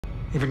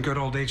Even good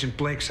old Agent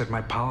Blake said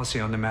my policy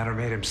on the matter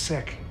made him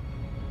sick.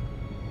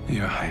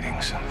 You're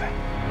hiding something.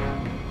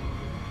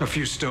 A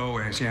few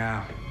stowaways,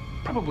 yeah.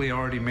 Probably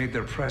already made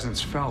their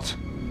presence felt.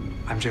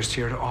 I'm just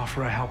here to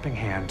offer a helping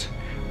hand.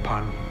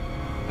 Pun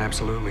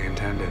absolutely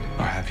intended.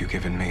 Or have you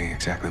given me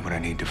exactly what I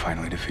need to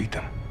finally defeat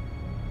them?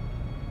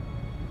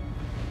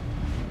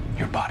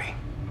 Your body.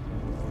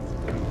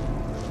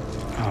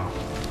 Oh.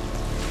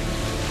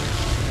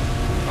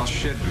 I'll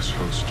shed this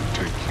host to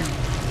take you,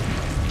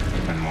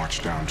 and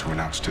march down to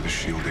announce to the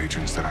S.H.I.E.L.D.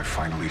 agents that I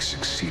finally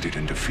succeeded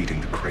in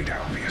defeating the great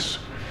Obvious.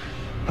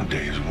 The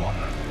day is won.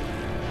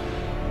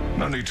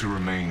 No need to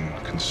remain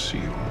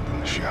concealed in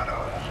the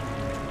shadows.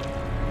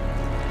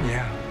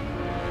 Yeah.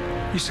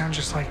 You sound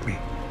just like me.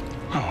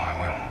 Oh,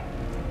 I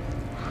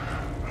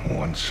will.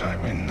 Once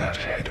I'm in that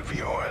head of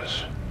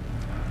yours.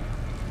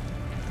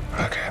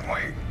 I can't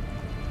wait.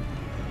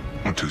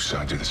 We're two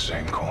sides of the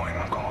same coin,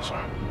 calls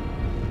them.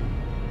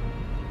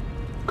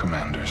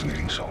 Commanders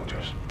leading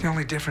soldiers. The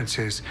only difference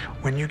is,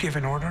 when you give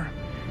an order,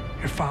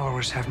 your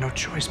followers have no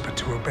choice but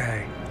to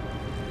obey.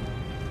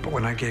 But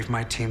when I gave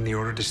my team the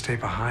order to stay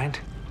behind,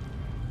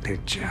 they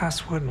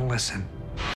just wouldn't listen.